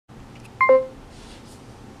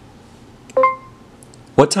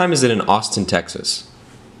What time is it in Austin, Texas?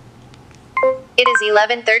 It is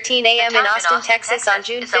 11:13 a.m. in Austin, Texas on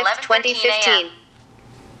June 5th, 2015.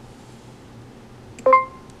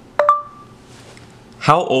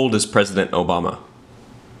 How old is President Obama?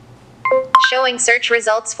 Showing search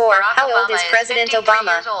results for how old is President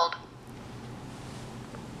Obama? Years old.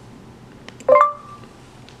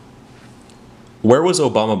 Where was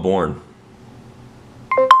Obama born?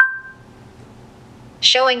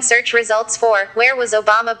 Showing search results for where was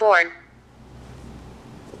Obama born?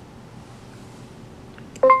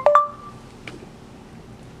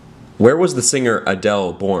 Where was the singer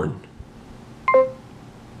Adele born?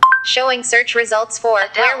 Showing search results for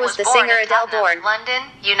where was the singer Adele born? London,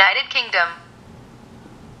 United Kingdom.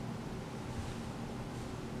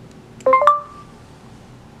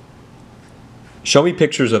 Show me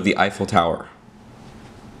pictures of the Eiffel Tower.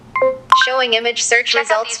 Showing image search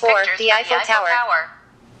Check out results these for pictures the Eiffel Tower.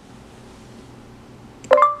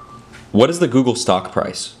 What is the Google stock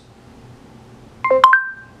price?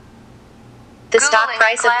 The Google stock Inc.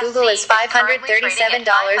 price of Class Google C is is currently trading at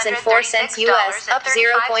 $537.04 US, up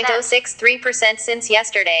 $536.35. 0.063% since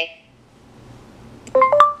yesterday.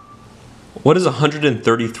 What is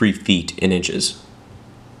 133 feet in inches?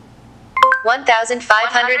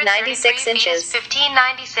 1,596 inches.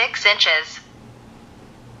 1596 inches.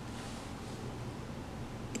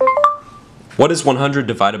 What is 100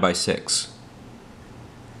 divided by 6?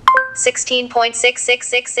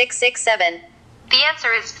 16.666667. The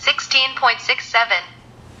answer is 16.67.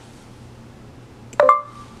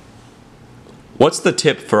 What's the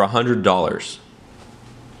tip for $100?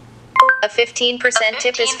 A 15%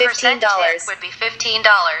 tip is $15. Tip would be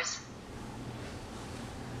 $15.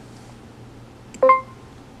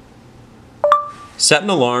 Set an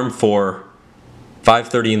alarm for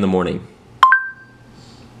 5:30 in the morning.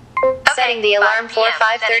 Setting the alarm for 5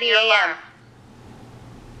 p.m. 5:30 Setting your a.m. alarm.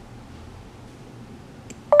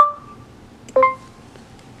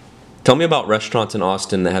 Tell me about restaurants in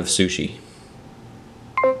Austin that have sushi.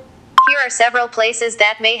 Here are several places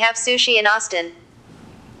that may have sushi in Austin.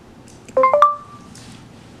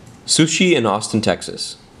 Sushi in Austin,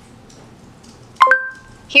 Texas.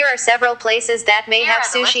 Here are several places that may Here have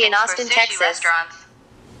are the sushi in listings for Austin, sushi Texas. restaurants.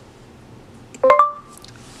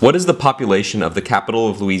 What is the population of the capital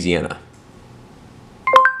of Louisiana?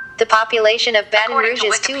 The population of Baton According Rouge to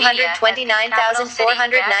is Wikipedia, the capital city,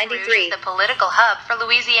 Baton Rouge is 229,493. the political hub for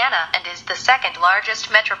Louisiana and is the second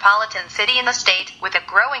largest metropolitan city in the state, with a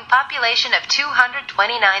growing population of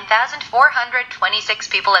 229,426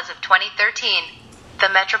 people as of 2013.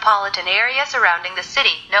 The metropolitan area surrounding the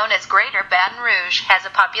city, known as Greater Baton Rouge, has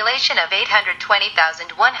a population of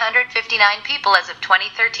 820,159 people as of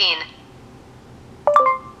 2013.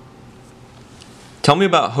 Tell me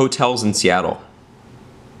about hotels in Seattle.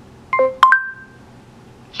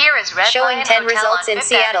 Here is Red Showing Lion 10 Hotel results on in Fifth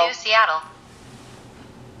Seattle. Avenue, Seattle.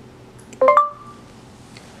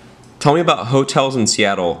 Tell me about hotels in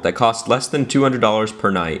Seattle that cost less than $200 per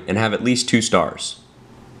night and have at least 2 stars.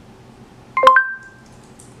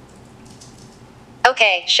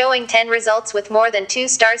 Okay, showing 10 results with more than 2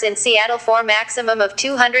 stars in Seattle for maximum of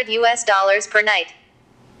 $200 per night.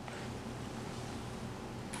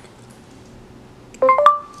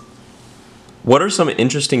 What are some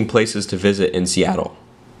interesting places to visit in Seattle?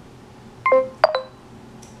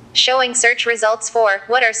 Showing search results for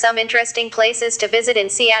what are some interesting places to visit in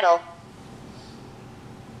Seattle.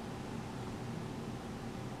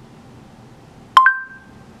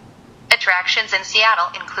 Attractions in Seattle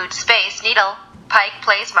include Space Needle, Pike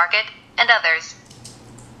Place Market, and others.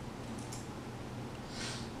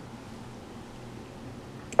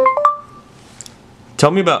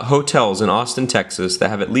 Tell me about hotels in Austin, Texas that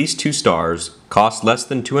have at least 2 stars, cost less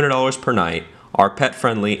than $200 per night, are pet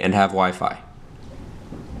friendly, and have Wi-Fi.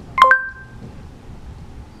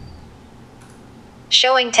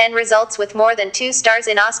 Showing 10 results with more than 2 stars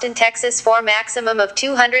in Austin, Texas for maximum of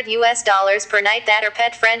 $200 per night that are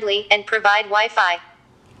pet friendly and provide Wi-Fi.